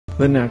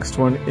The next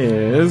one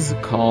is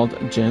called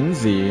Gen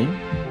Z.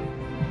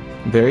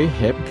 Very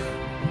hip.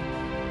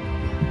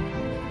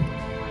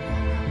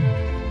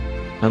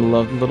 I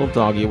love the little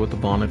doggy with the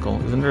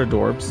monocle. Isn't it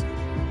adorbs?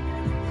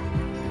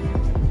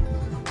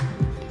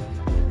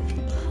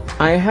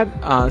 I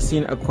had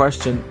seen a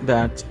question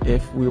that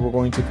if we were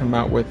going to come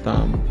out with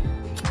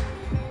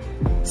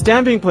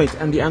stamping plates,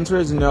 and the answer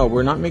is no.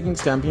 We're not making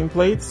stamping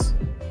plates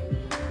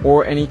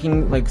or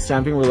anything like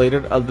stamping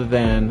related other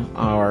than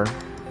our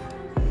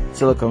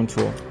silicone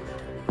tool,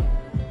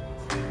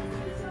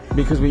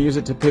 because we use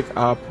it to pick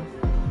up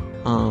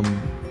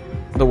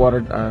the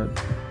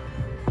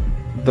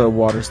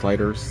water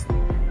sliders.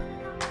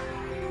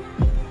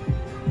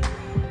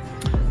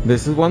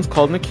 This one's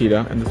called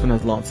Nikita, and this one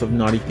has lots of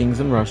naughty things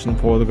in Russian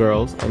for the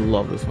girls. I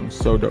love this one,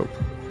 so dope.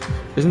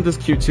 Isn't this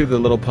cute too, the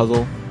little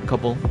puzzle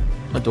couple?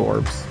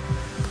 Adorbs.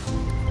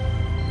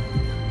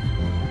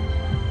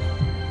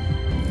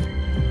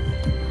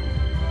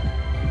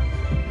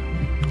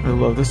 I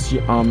love this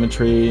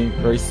geometry,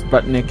 very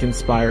Sputnik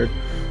inspired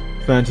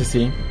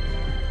fantasy.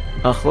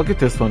 Ugh, look at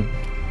this one.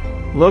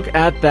 Look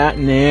at that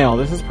nail.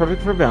 This is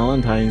perfect for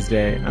Valentine's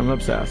Day. I'm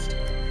obsessed.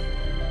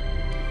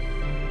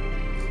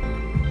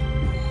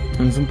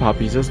 And some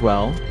puppies as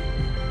well.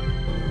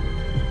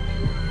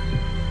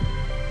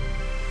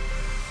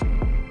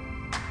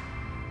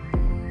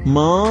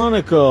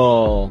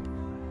 Monocle.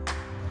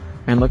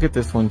 And look at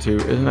this one too.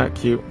 Isn't that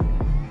cute?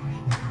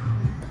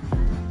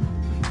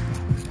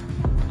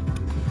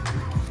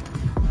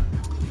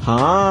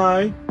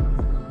 Hi.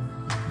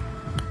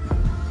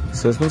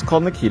 So this one's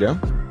called Nikita.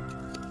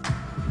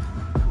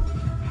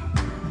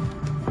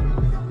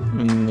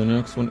 And the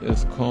next one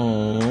is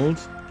called,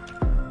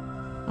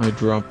 I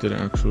dropped it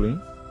actually,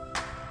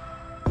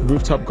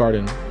 Rooftop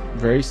Garden.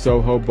 Very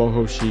Soho,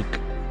 boho chic.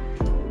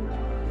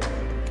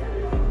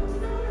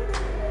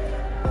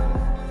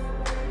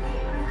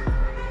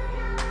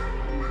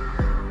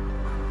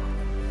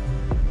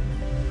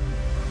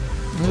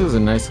 This is a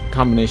nice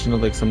combination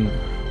of like some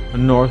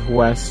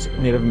Northwest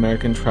Native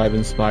American tribe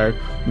inspired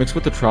mixed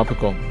with the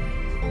tropical.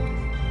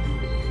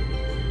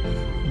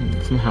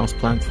 Some house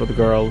plants for the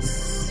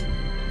girls.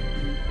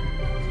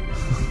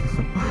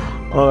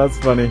 Oh, that's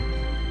funny.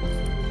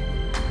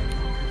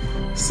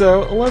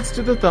 So let's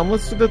do the thumb.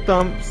 Let's do the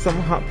thumb. Some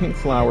hot pink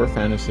flower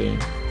fantasy.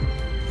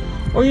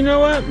 Oh, you know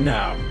what?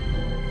 No,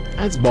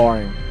 that's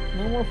boring.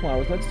 No more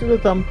flowers. Let's do the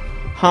thumb.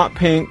 Hot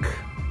pink.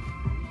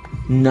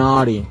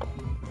 Naughty.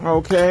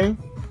 Okay.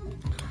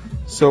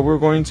 So we're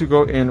going to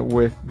go in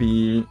with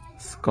the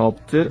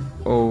sculpted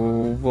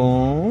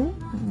oval.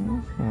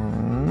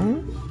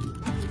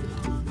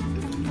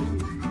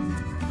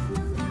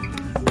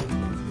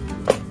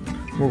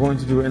 We're going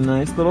to do a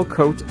nice little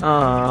coat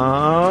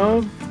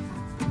of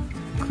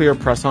clear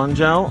press-on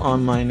gel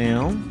on my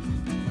nail.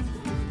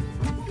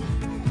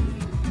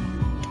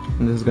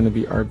 And this is going to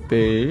be our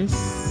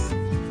base.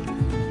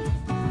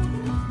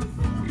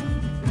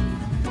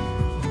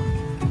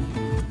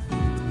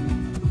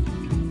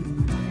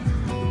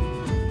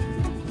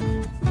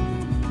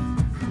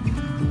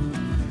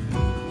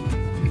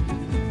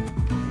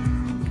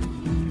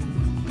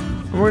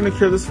 We're going to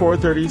cure this for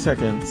 30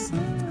 seconds.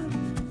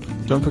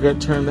 Don't forget,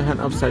 turn the hand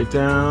upside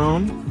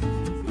down.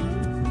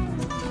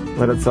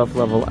 Let it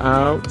self-level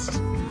out.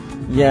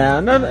 Yeah,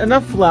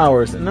 enough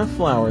flowers, enough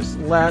flowers.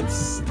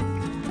 Let's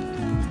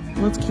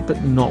keep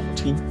it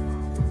naughty.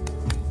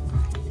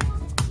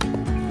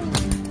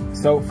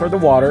 So for the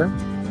water,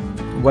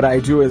 what I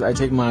do is I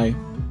take my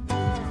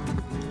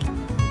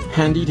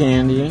handy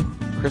dandy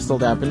crystal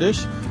dapping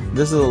dish.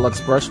 This is a Luxe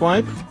brush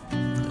wipe.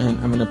 And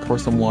I'm going to pour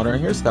some water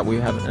in here so that we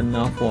have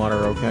enough water,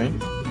 okay?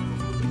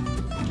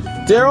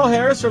 Daryl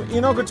Harris from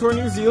Eno Couture,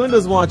 New Zealand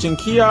is watching.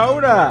 Kia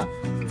ora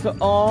to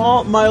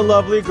all my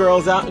lovely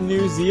girls out in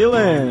New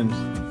Zealand.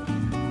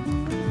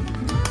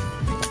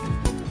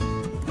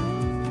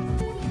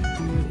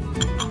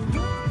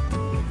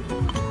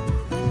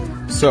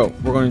 So,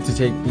 we're going to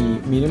take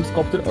the medium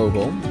sculpted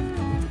oval.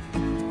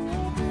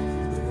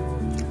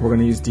 We're going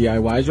to use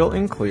DIY gel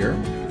in clear.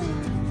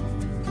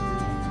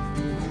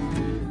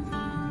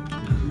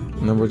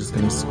 And then we're just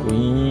going to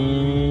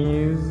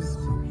squeeze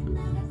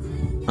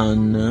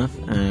enough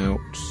out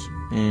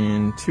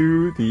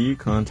into the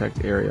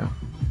contact area.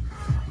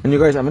 And you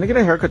guys, I'm going to get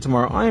a haircut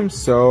tomorrow. I am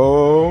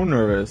so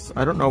nervous.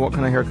 I don't know what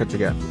kind of haircut to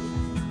get.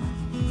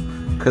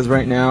 Because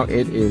right now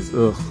it is,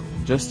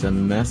 just a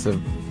mess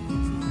of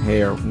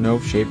hair. No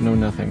shape, no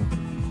nothing.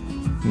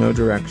 No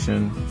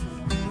direction.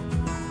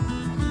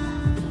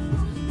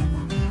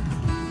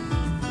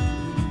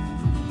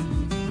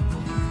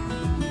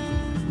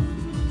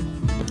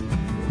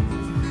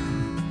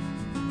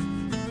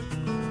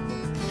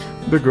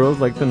 The girls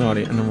like the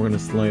naughty, and then we're going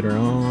to slide her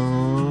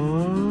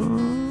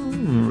on.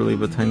 And really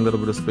leave a tiny little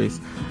bit of space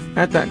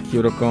at that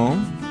cuticle.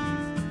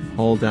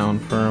 Hold down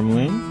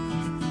firmly.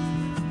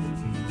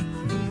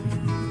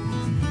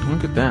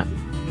 Look at that.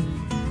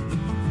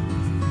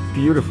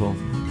 Beautiful.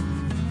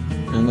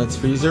 And let's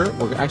freeze her.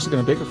 We're actually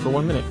going to bake her for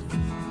 1 minute.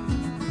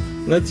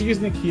 Let's use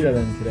Nikita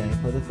then today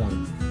for the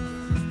thumb.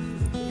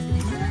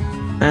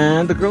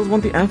 And the girls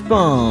want the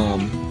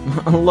F-bomb.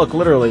 Look,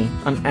 literally,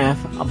 an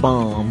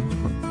F-bomb.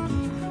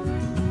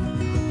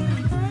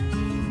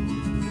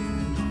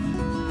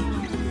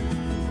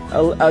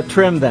 A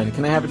trim then.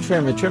 Can I have a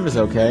trim? A trim is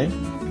okay.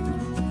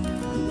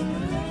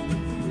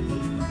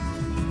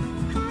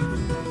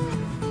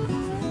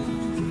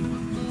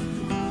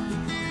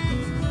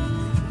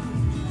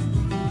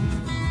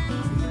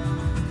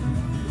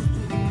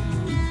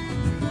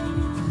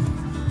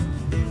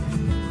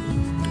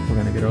 We're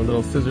gonna get our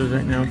little scissors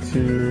right now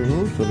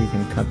too, so we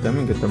can cut them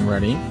and get them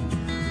ready.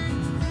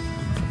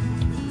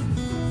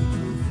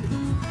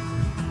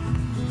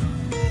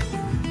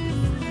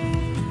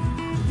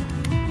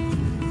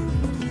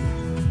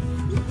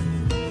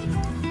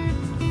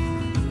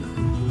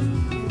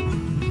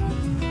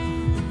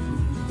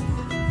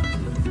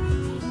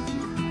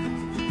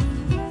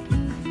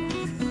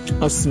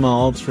 A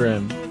small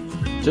trim,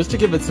 just to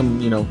give it some,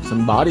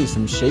 some body,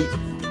 some shape.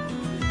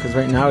 Because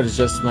right now it is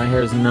just, my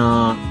hair is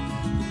not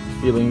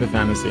feeling the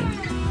fantasy.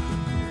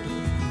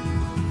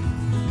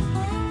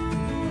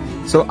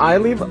 So I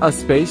leave a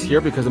space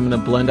here because I'm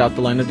going to blend out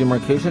the line of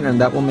demarcation,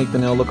 and that will make the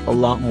nail look a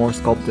lot more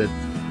sculpted.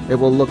 It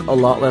will look a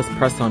lot less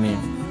press-on-y.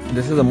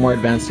 This is a more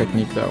advanced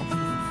technique though.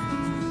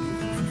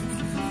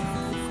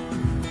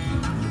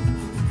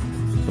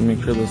 So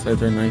make sure the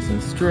sides are nice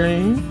and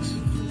straight.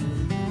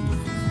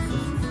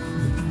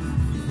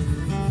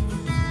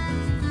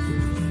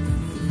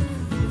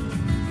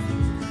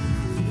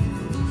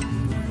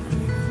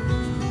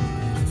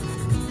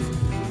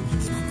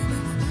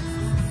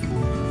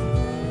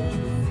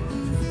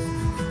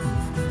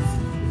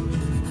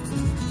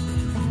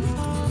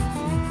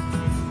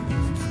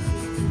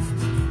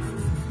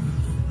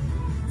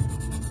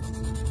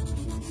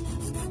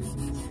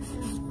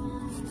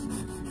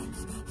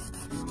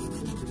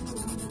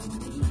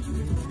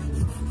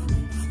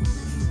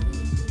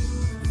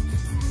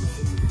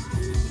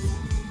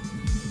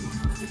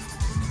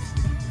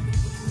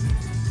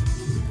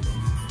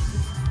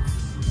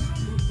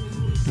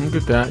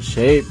 Look at that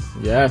shape.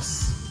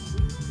 Yes.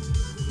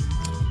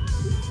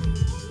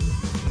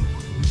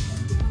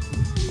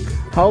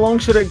 How long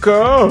should it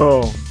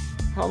go?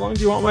 How long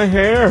do you want my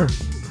hair?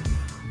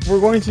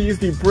 We're going to use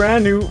the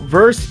brand new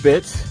Verse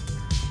Bit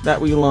that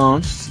we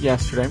launched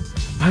yesterday.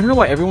 I don't know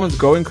why everyone's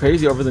going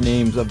crazy over the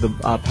names of the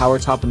Power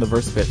Top and the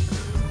Verse Bit.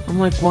 I'm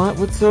like, what?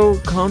 What's so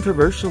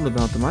controversial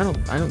about them? I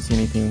don't see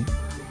anything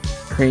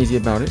crazy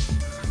about it.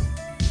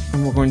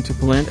 And we're going to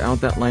blend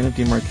out that line of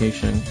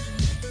demarcation.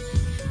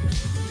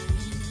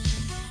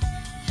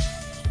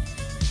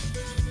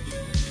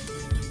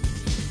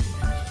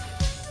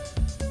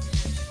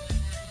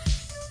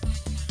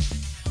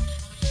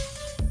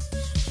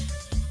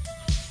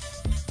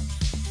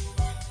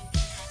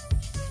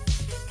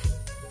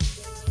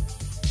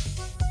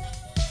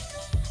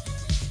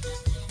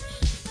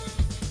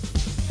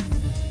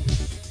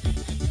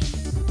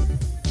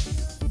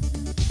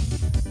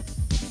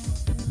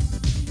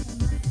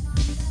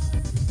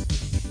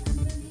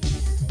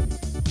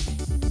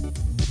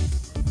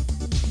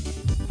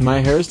 My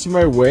hair is to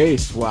my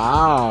waist.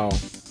 Wow.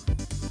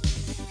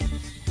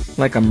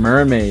 Like a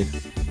mermaid.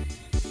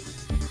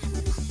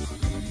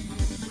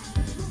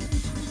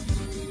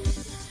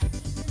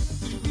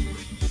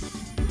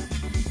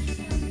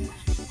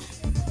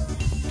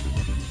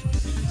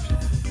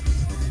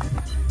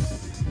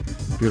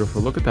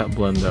 Beautiful. Look at that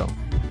blend though.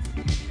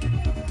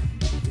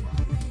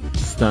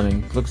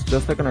 Stunning. Looks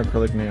just like an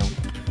acrylic nail.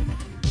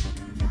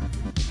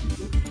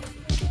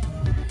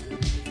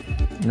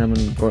 And I'm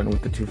going to go in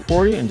with the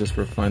 240 and just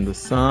refine the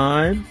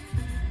side.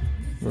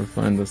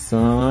 Refine the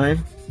side.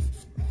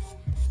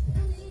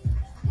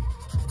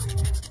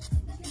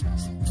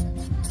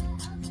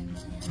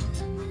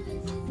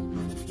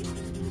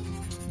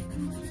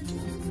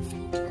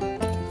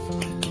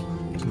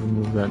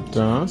 Remove that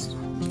dust.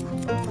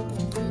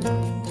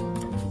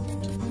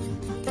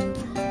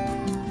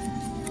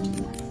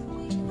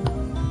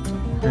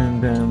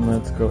 And then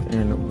let's go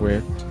in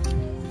with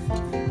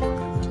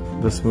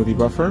the smoothie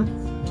buffer.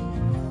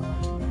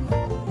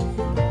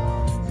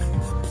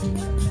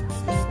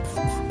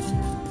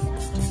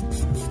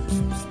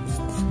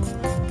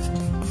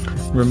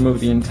 Remove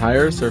the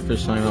entire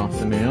surface shine off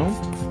the nail.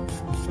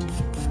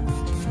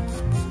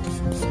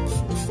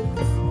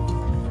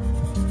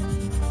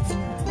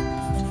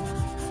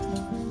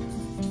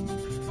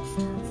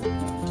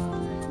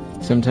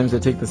 Sometimes I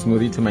take the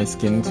smoothie to my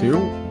skin too,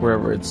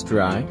 wherever it's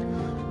dry,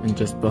 and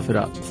just buff it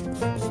up.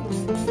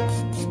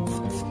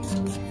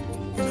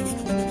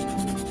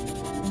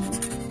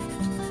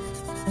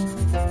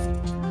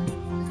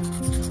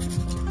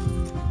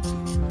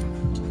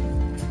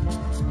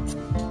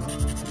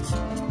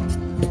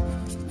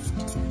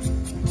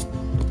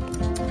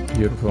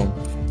 Beautiful.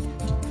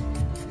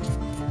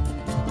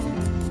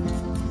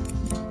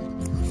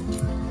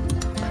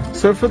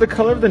 So for the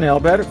color of the nail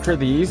bed, for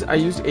these, I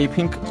used a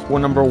pink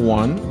number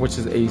 1, which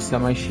is a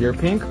semi-sheer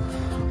pink.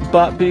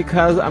 But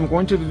because I'm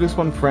going to do this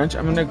one French,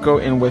 I'm going to go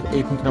in with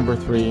a pink number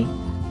 3,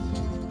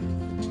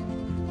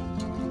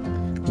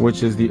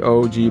 which is the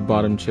OG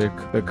bottom chick,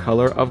 the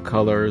color of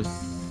colors.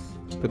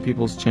 the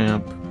people's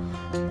champ,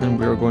 and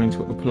we are going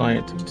to apply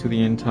it to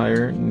the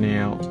entire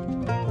nail.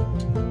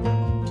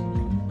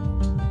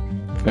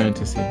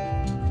 Fantasy.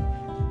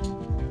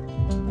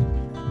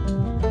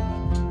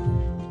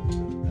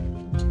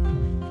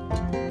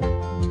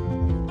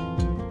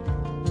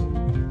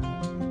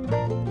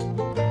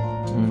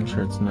 Make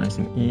sure it's nice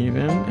and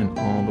even and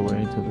all the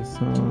way to the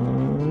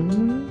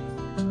sun.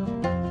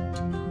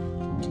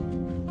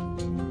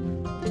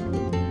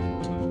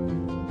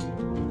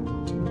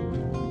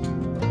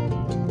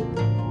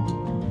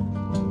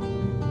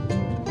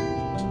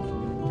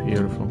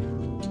 Beautiful.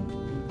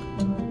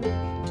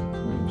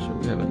 Make sure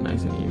we have it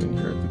nice and even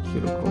here at the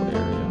cuticle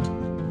area.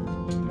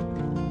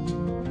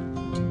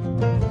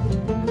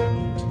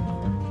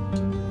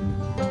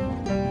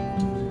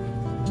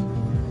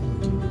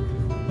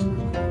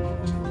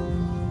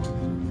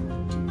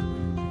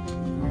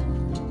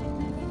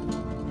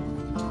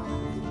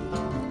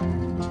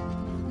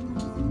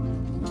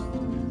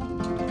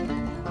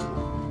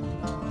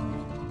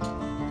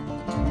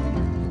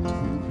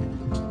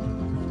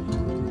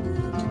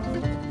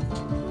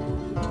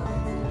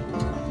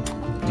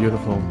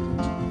 Beautiful.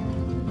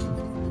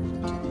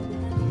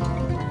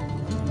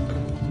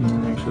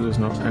 Make sure there's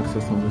no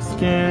excess on the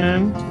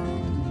skin.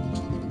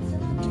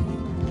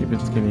 Keep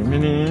it skinny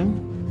mini.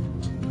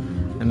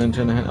 And then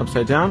turn the hand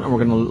upside down, and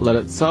we're going to let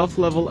it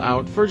self-level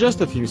out for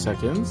just a few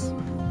seconds.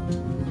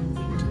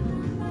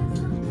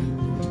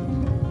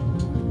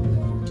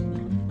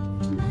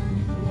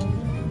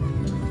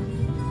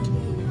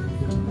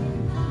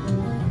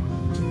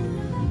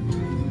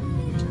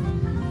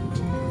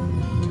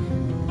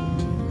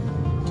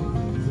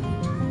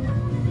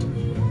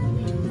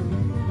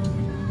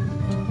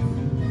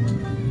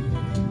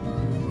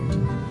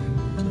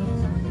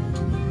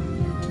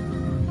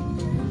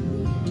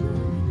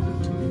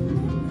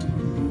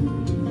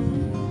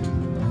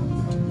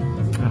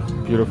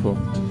 Beautiful.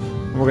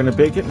 We're going to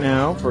bake it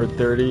now for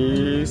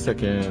 30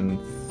 seconds.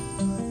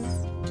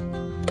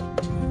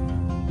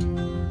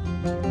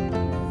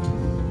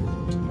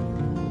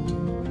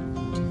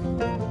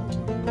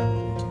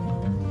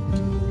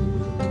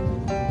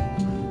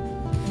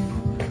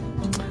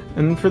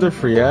 And for the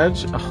free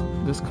edge,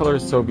 oh, this color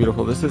is so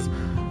beautiful. This is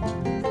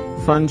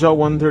Fun Gel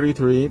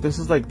 133. This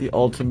is like the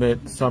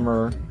ultimate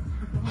summer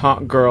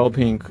hot girl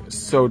pink.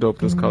 So dope,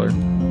 this color.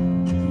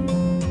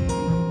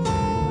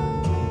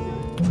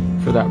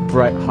 For that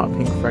bright hot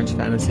pink French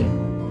fantasy.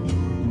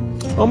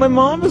 Oh, my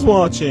mom is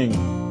watching.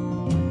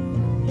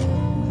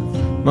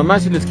 Mamá,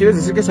 si les quieres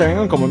decir que se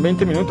vengan como en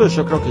 20 minutos,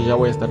 yo creo que ya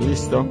voy a estar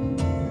listo.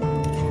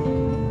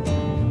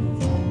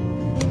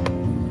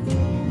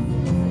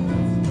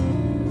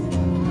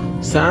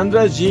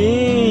 Sandra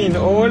Jean,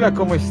 hola,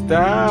 ¿cómo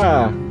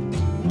está?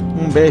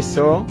 Un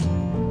beso.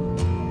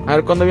 A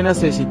ver cuándo vienes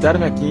a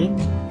visitarme aquí,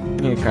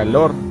 en el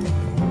calor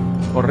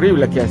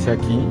horrible que hace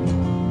aquí.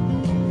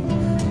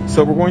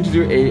 So we're going to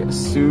do a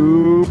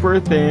super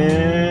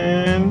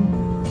thin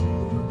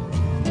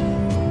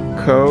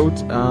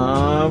coat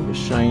of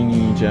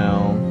shiny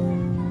gel.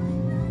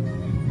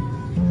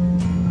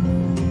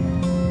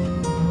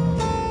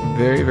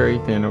 Very, very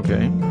thin,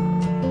 okay?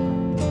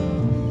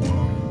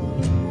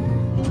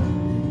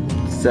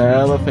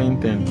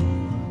 Cellophane thin.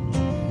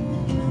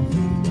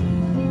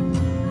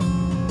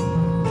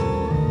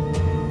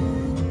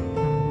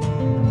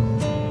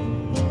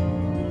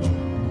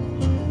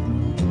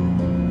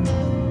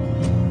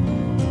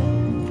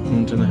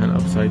 Turn the head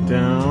upside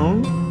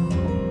down.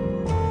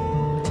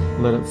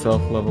 Let it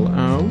self-level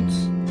out.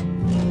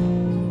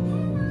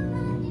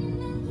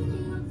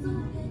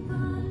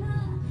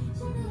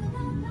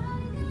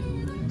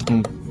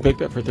 And bake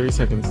that for 30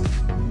 seconds.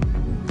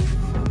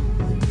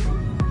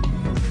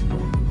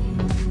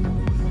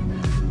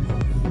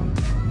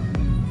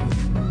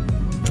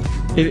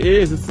 It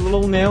is. It's a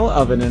little nail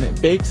oven and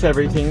it bakes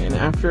everything, and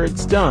after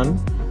it's done,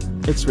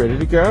 it's ready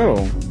to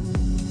go.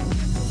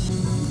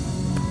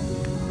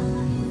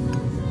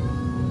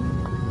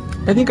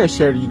 I think I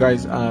shared you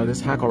guys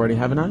this hack already,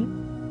 haven't I?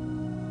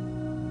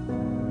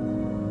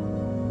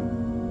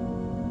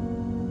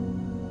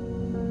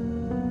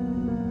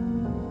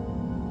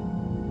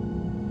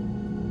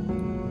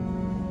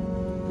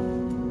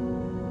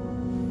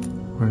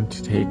 We're going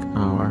to take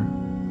our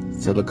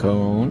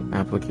silicone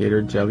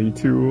applicator jelly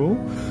tool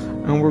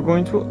and we're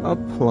going to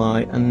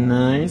apply a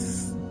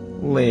nice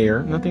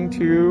layer, nothing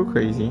too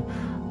crazy,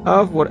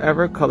 of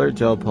whatever color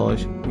gel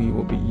polish we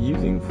will be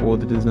using for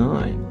the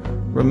design.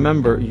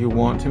 Remember, you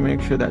want to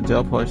make sure that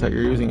gel polish that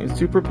you're using is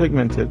super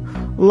pigmented,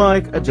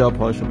 like a gel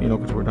polish from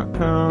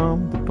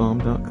enocouture.com,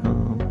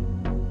 thebomb.com.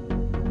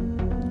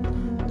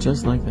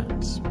 Just like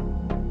that.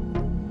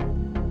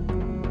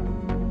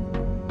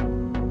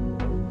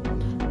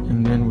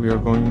 And then we are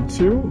going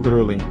to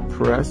literally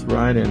press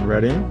right in.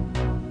 Ready?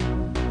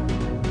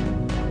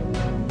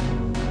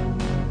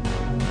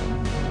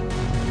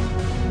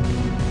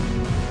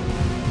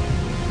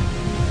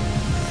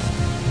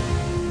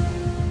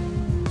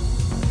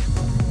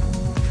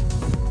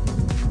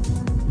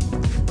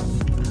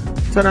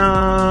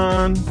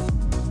 Ta-da!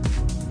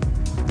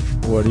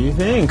 What do you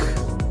think?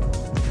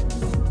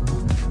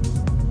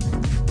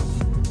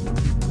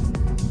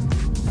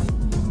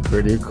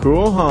 Pretty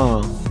cool,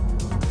 huh?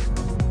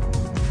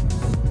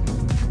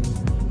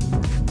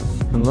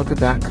 And look at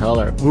that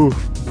color. Ooh,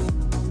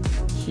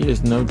 she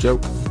is no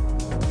joke.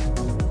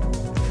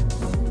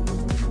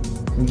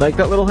 Like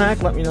that little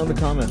hack? Let me know in the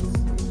comments.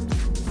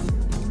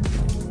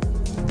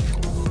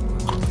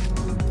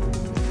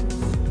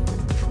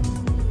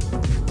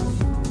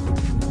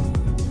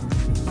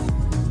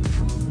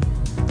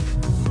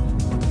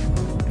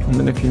 And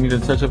then if you need to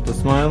touch up the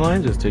smile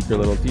line, just take your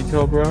little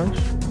detail brush.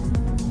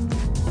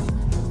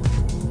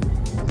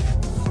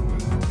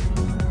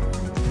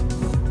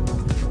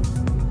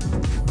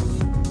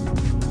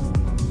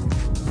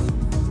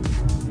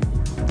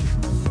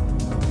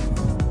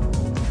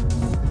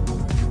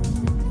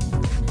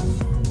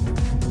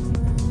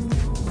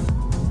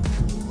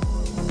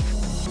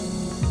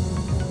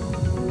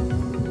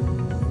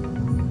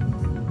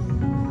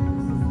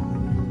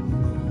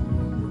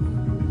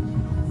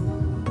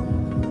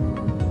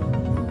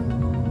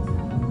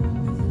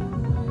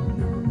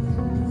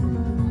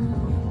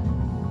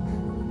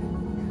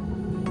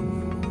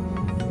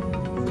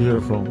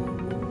 Beautiful.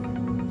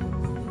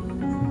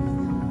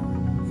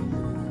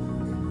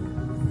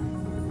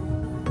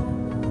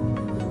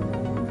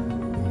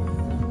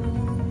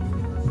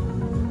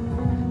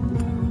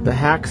 The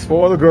hack's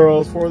for the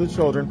girls, for the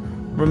children.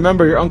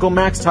 Remember, your Uncle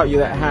Max taught you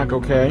that hack,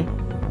 okay?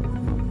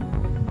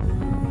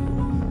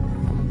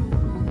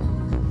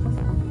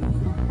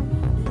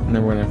 And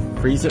then we're gonna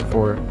freeze it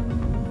for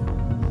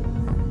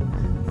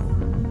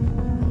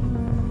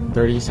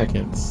 30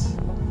 seconds.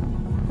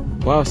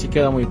 Wow, sí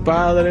queda muy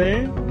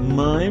padre.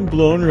 Mind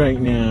blown right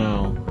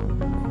now.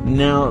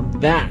 Now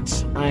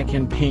that I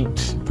can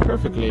paint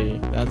perfectly.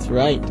 That's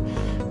right.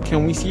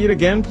 Can we see it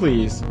again,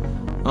 please?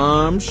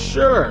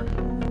 Sure.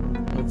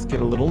 Let's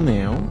get a little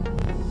nail.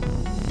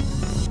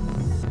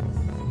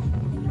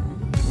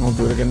 I'll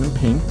do it again in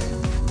pink.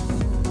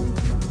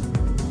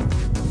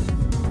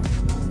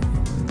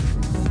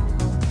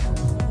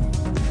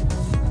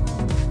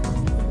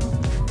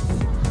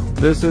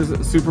 This is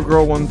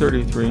Supergirl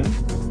 133.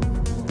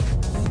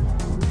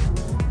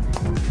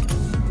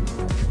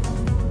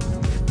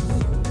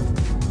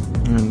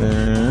 And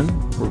then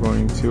we're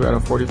going to, at a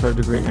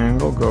 45-degree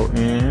angle, go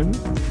in.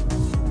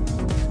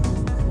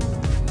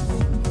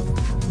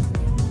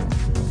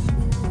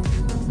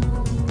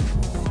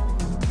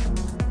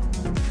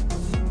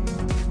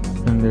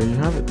 And there you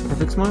have it.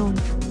 Perfect smile.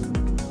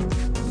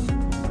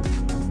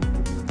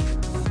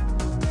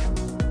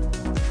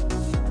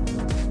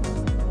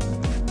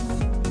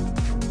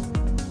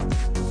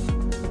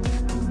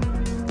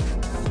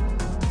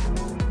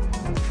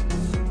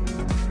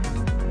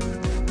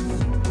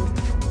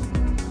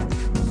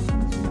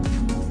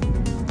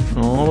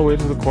 All the way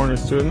to the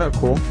corners too, isn't that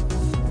cool?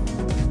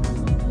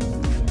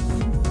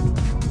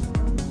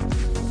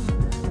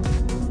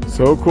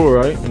 So cool,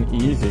 right? And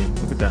easy.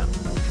 Look at that.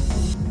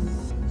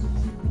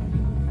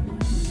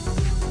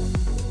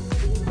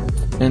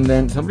 And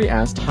then somebody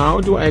asked,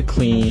 how do I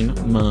clean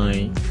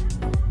my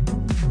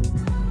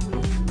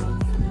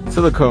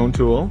silicone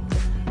tool?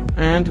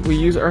 And we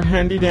use our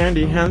handy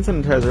dandy hand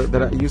sanitizer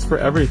that I use for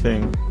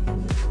everything.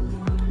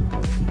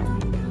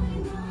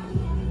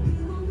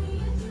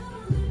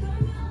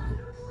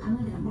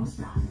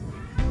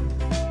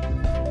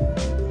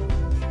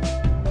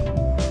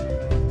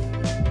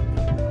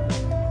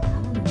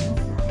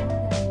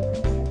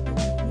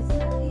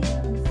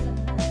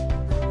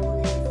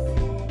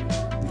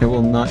 It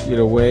will not eat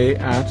away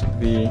at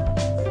the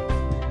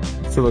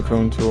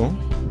silicone tool.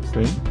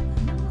 See?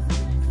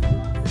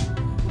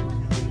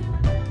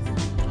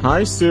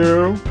 Hi,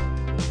 Sue.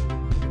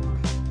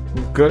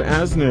 Good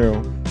as new.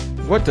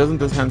 What doesn't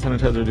this hand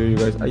sanitizer do, you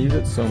guys? I use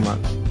it so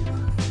much.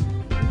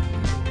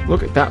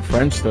 Look at that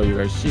French, though, you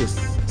guys. She is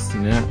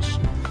snatched.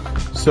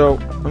 So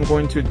I'm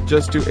going to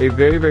just do a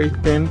very, very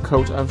thin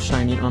coat of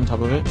shiny on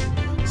top of it.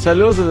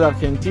 Saludos desde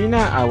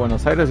Argentina a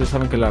Buenos Aires. Ya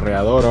saben que la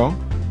readoro.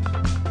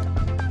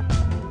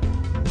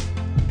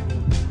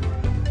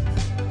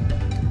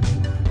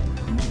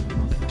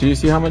 Do you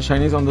see how much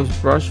shiny is on this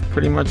brush?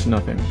 Pretty much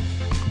nothing.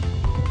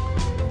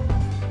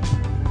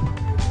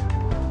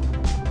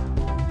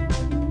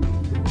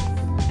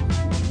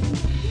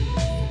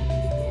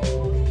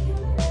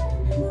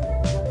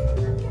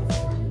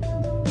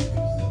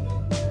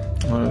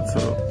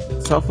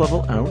 So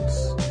self-level out.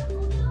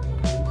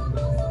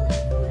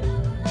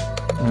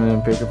 And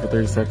then bake it for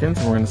 30 seconds,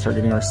 and we're going to start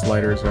getting our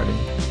sliders ready.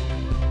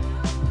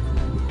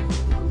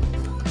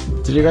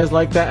 Did you guys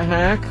like that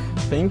hack?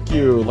 Thank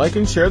you. Like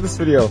and share this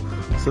video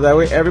so that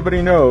way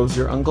everybody knows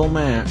your Uncle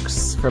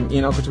Max from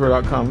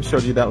IanOutCouture.com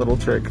showed you that little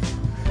trick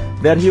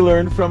that he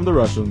learned from the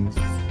Russians.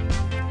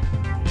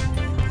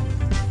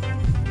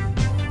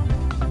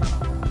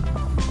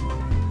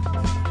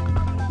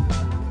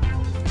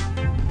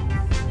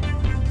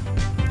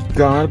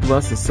 God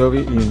bless the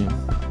Soviet Union.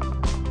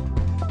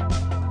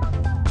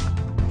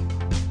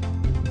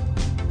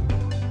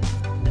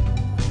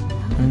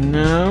 And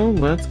now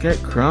let's get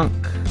crunk.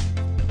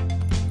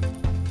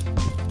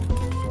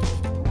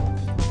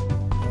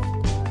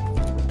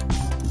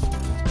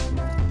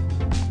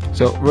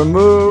 So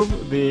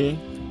remove the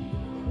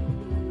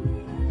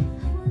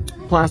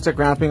plastic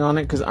wrapping on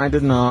it because I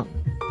did not.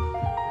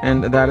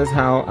 And that is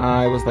how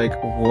I was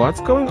like, what's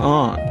going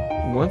on?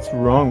 What's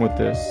wrong with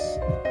this?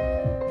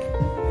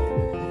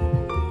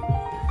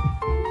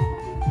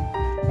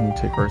 And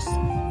take our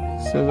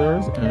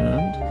scissors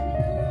and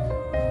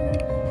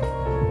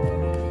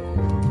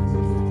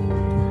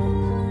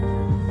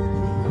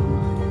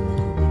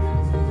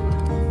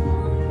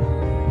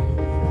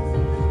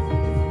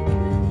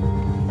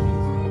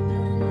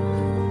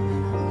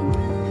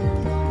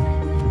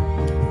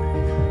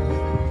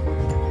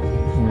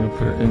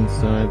put it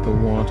inside the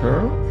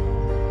water.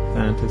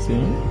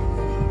 Fantasy.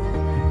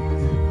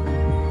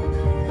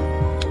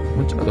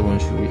 Which other one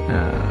should we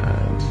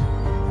add?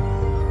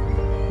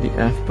 The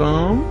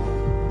F-bomb.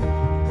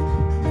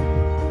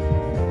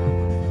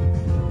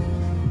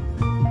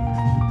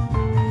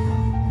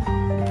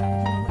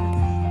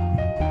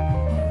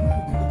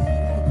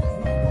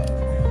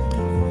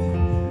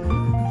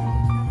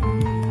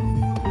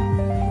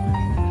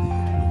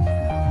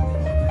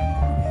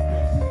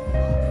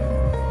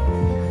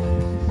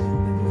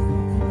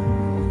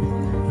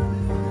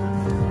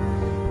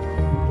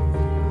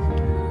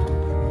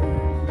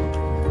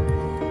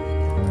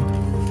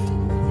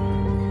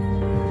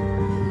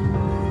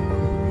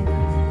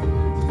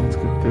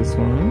 This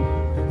one.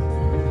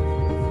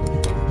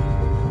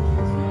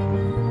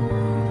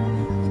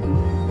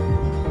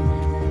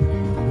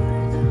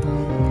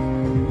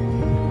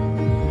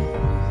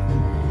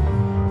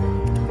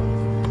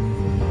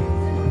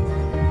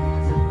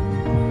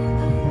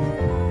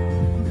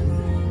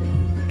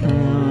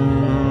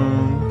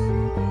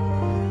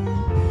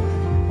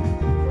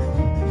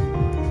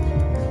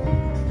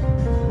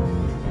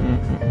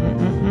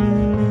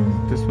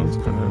 This one's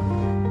kind of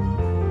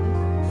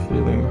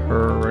feeling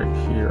her right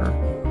here.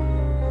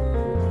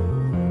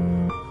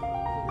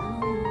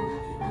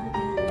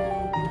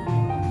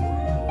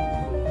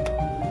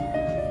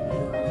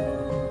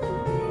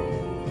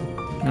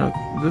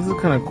 Now, this is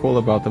kind of cool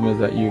about them is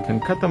that you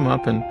can cut them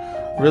up and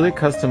really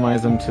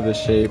customize them to the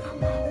shape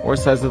or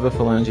size of the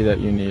phalange that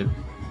you need.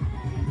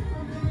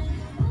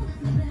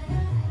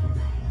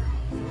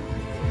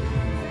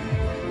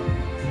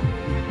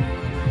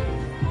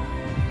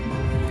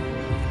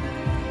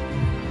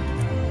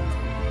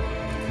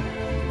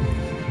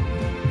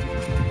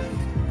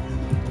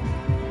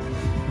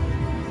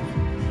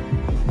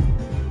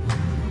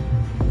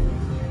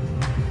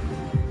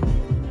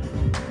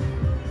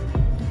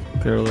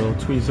 They're little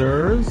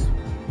tweezers.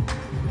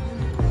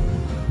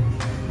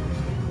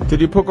 Did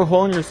you poke a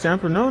hole in your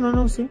stamper?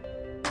 No, see?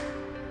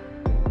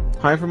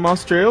 Hi from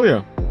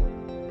Australia.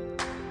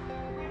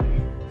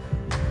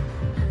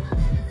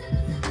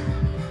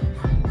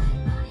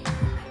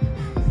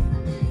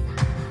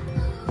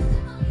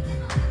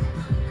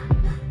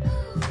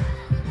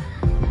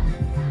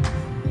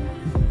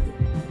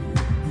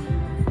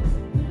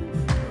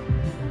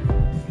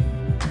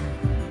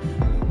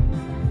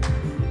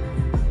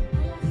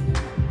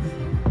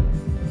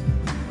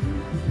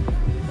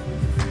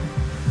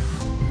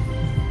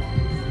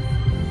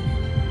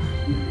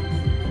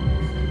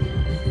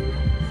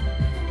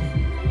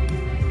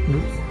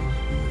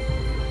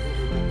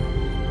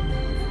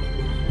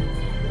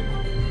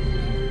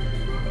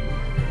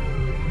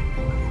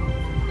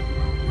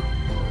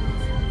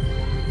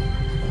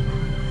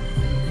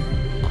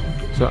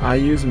 So I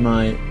use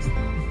my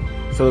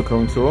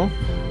silicone tool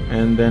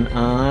and then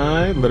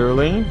I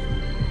literally,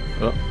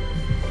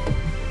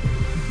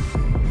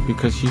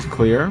 because she's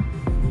clear,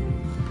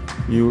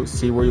 you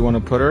see where you want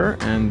to put her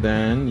and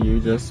then you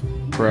just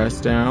press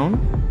down.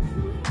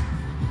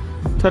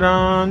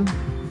 Ta-da! And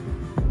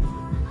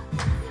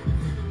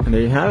there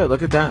you have it,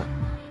 look at that.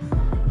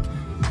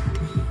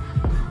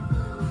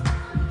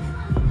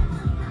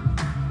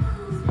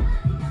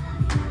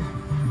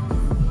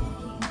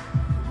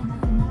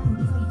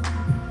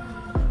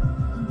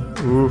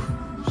 Oof,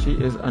 she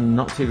is a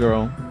naughty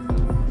girl.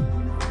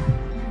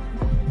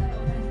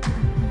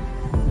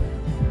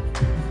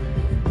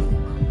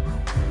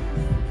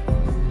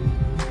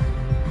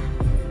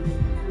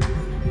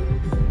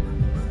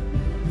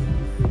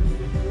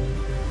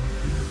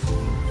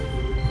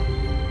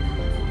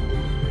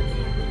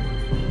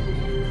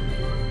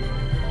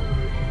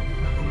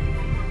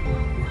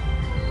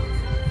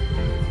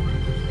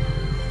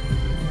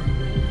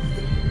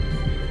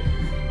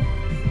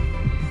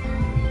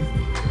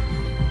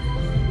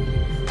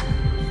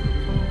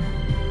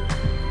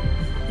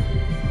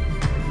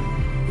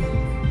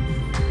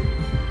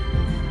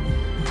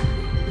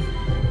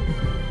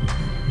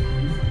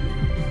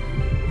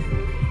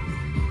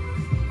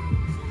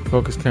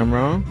 Focus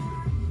camera.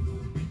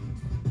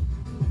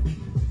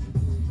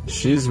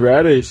 She's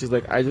ready. She's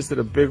like, I just did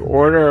a big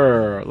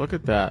order. Look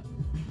at that.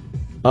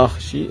 Ugh,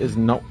 she is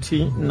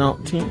naughty,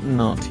 naughty,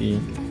 naughty.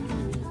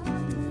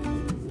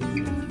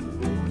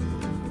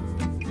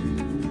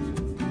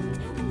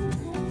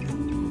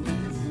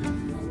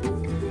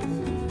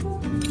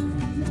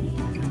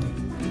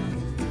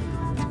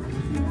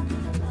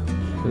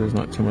 So there's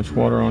not too much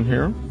water on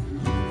here.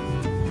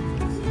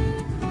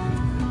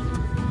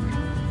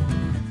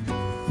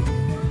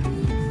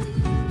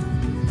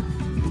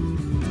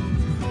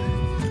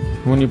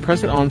 When you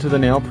press it onto the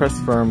nail, press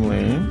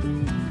firmly.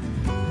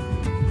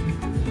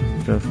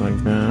 Just like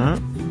that.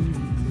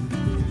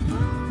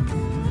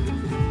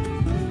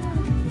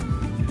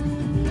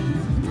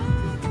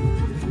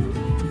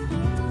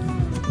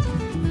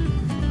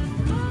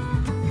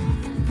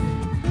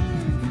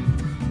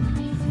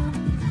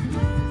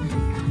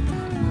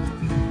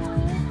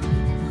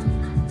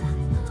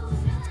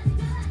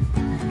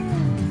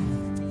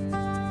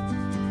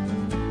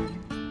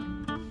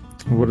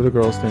 What do the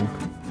girls think?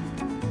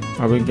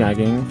 Are we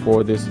gagging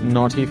for this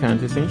naughty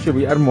fantasy? Should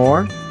we add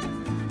more?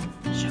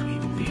 Should we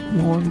be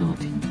more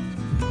naughty?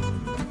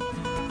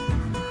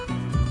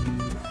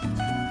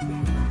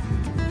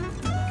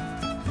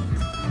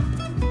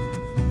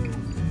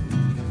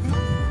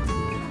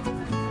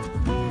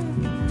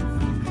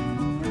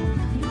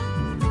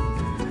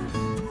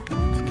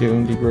 It's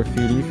giving the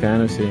graffiti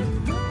fantasy.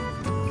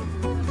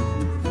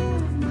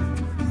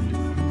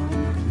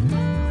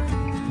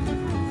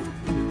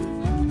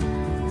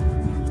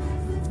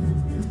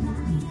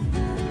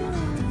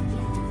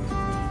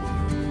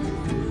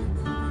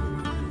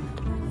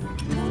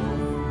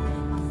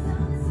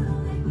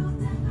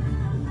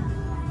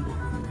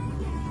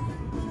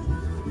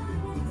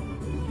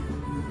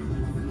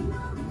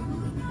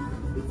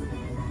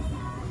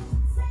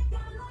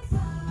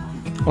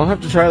 I'll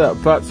have to try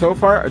that, but so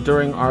far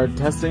during our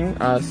testing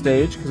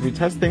stage, because we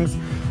test things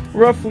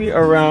roughly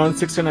around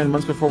 6 to 9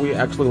 months before we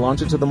actually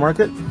launch it to the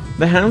market,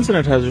 the hand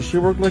sanitizer, she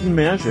worked like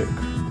magic.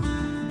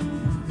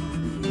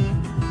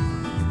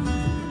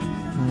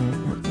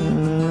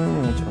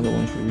 Which other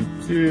one should we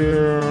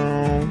do?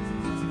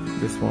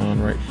 This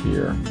one right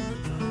here.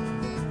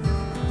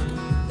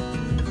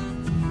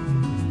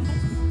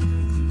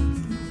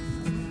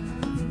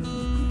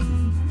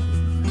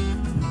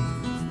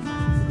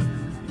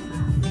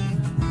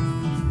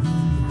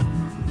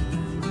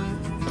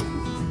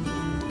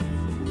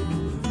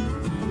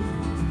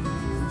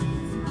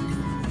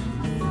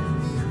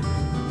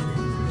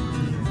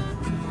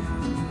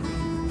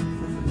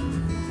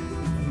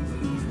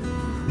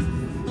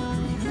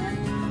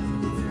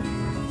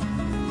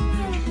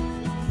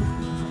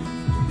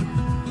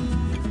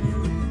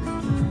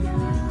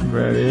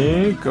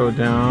 Ready? Go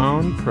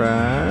down,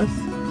 press,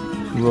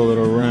 roll it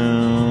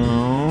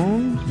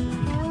around.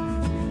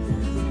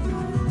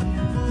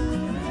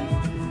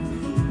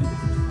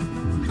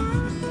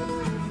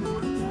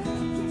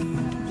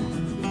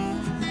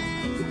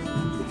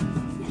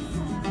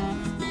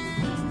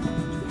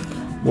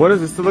 What is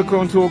the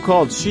silicone tool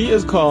called? She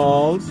is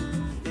called...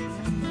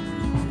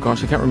 Oh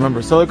gosh, I can't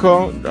remember.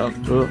 Silicone...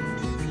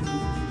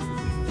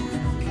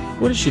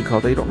 What is she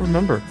called? I don't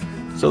remember.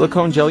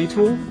 Silicone jelly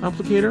tool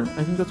applicator?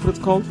 I think that's what it's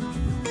called.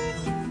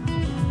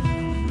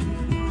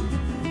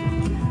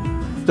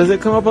 Does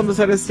it come up on the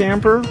side of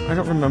Stamper? I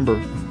don't remember.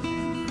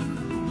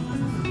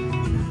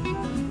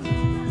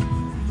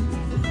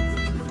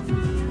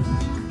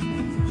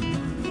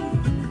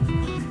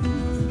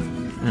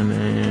 And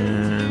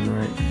then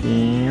right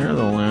here,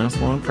 the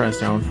last one, press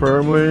down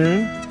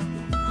firmly.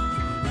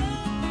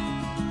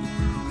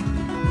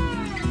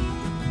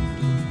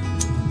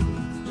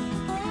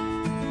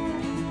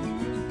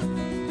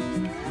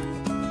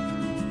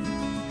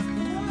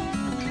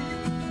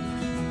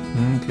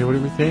 Okay, what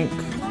do we think?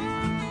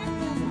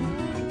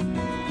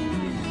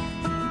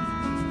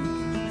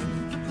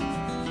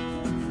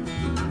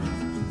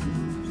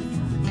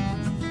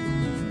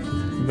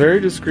 Very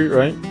discreet,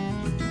 right?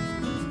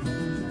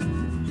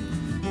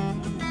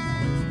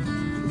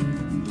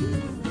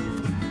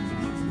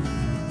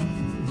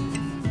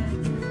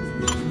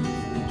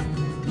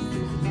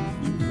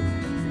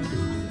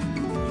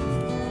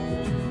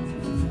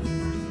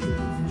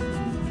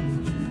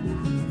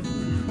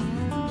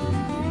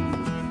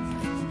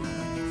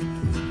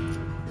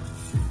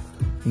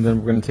 And then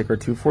we're going to take our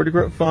 240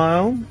 grit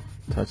file,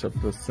 touch up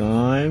the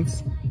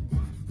sides.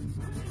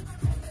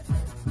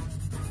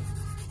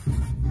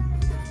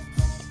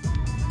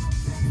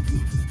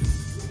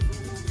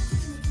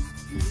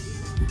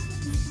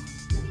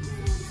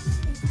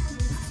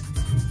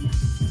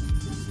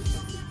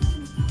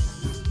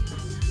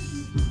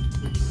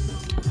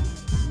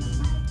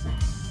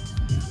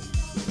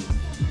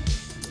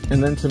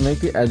 And then to make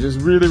the edges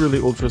really, really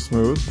ultra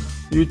smooth,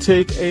 you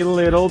take a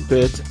little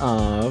bit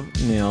of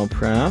nail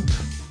prep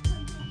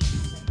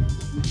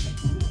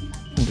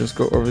and just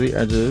go over the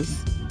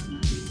edges.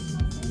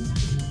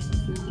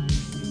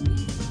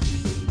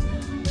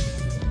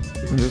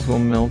 And this will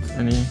melt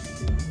any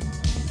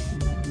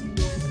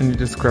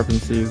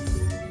discrepancies.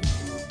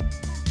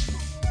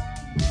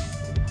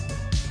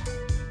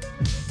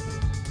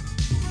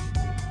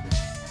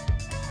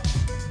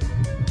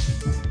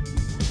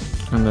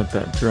 And let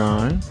that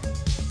dry.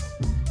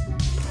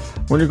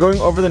 When you're going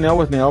over the nail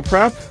with nail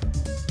prep,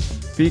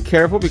 be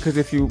careful because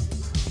if you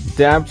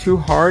dab too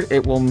hard,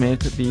 it will make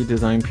the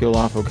design peel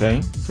off,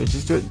 okay? So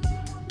just do it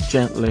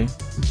gently.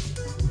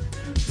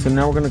 So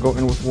now we're going to go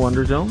in with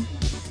Wonder Gel.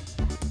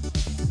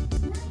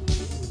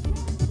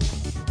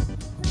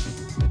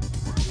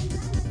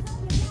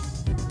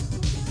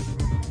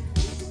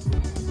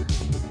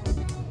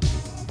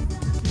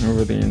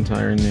 over the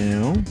entire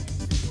nail.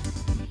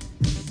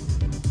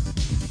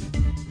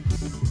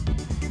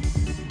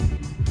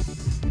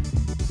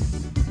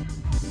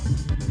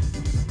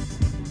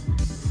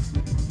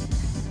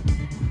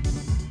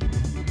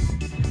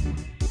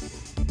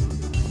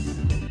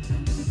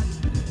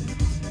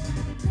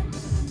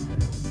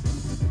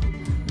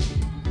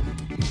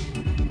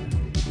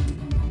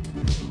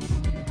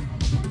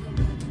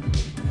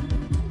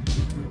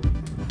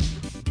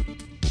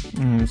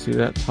 And see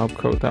that top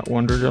coat, that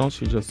Wonder Gel,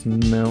 she just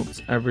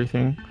melts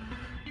everything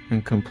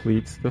and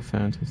completes the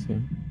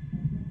fantasy.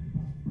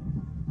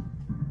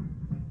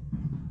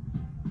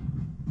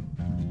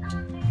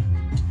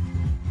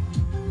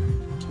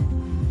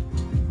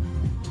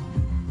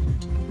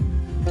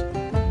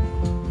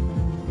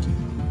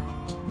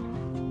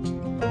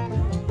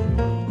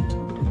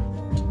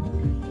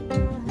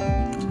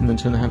 And then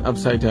turn the hand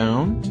upside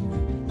down.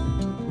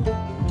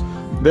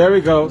 There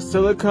we go,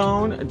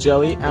 silicone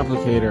jelly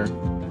applicator.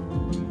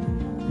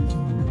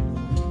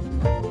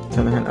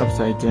 Turn the hand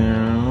upside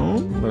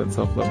down, let it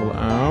self-level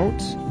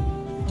out.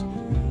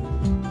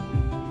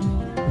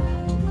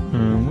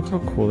 Look how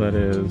cool that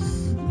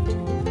is.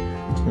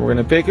 We're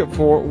gonna bake it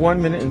for 1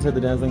 minute inside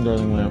the Dazzling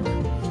Darling lamp.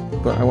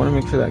 But I wanna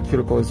make sure that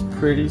cuticle is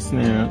pretty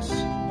snatched.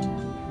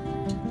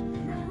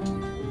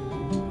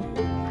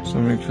 So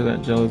make sure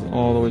that gel is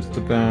all the way to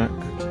the back.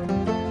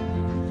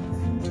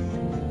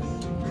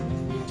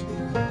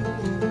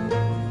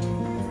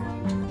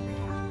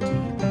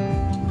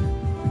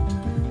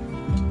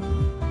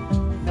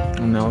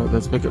 And now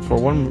let's bake it for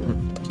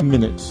 1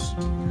 minute.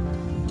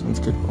 Let's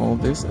get all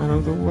this out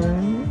of the way.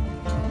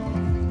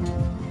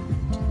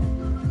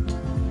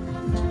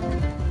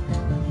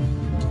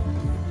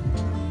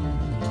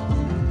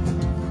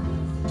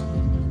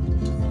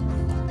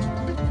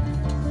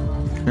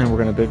 And we're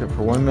gonna bake it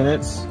for 1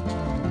 minute.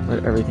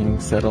 Let everything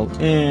settle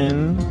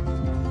in.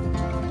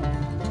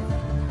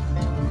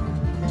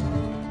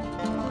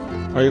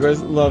 Are you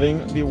guys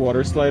loving the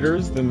water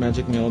sliders, the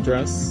magic nail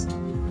dress?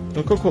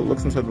 Look how cool it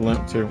looks inside the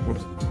lamp too.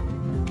 Whoops.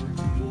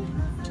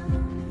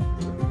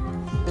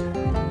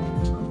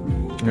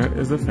 That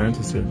is a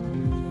fantasy.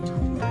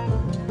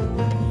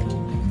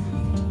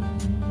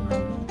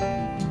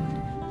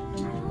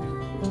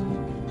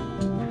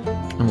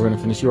 And we're gonna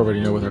finish, you already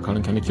know, with our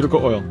cotton candy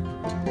cuticle oil.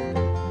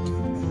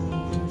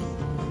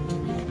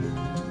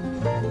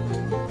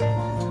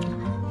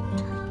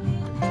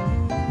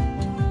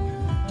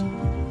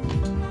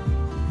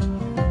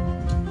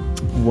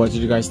 What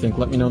did you guys think?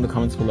 Let me know in the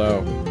comments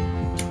below.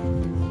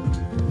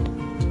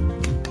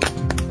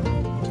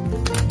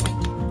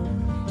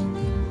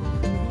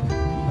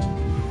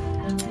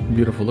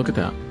 Beautiful, look at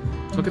that.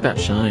 Look at that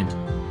shine.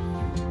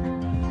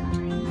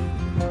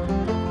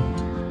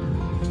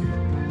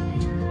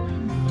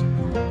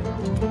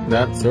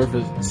 That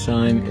surface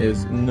shine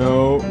is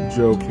no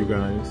joke, you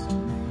guys.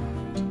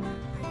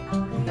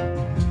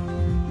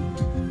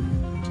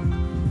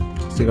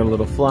 So you got a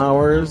little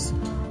flowers.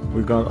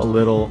 We got a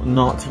little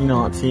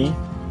naughty.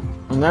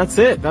 And that's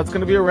it. That's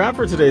going to be a wrap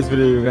for today's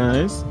video, you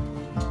guys.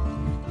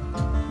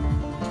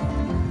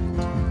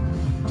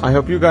 I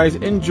hope you guys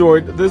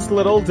enjoyed this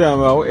little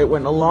demo. It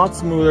went a lot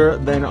smoother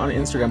than on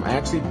Instagram. I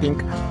actually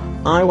think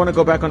I want to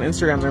go back on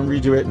Instagram and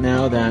redo it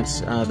now that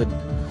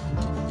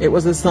it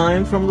was a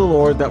sign from the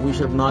Lord that we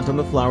should have not done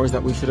the flowers,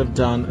 that we should have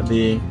done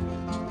the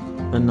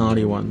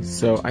naughty ones.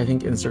 So I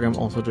think Instagram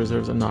also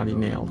deserves a naughty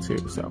nail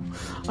too. So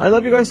I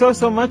love you guys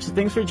so much.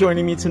 Thanks for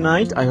joining me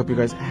tonight. I hope you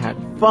guys had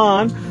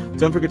fun.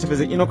 Don't forget to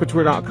visit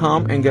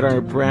enocouture.com and get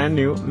our brand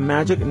new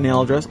magic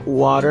nail dress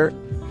water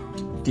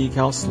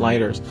decal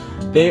sliders.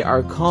 They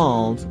are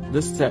called,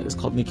 this set is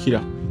called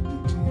Nikita.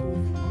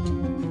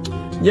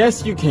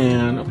 Yes, you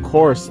can. Of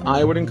course,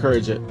 I would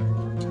encourage it.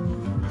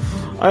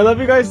 I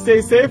love you guys.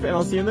 Stay safe, and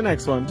I'll see you in the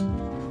next one.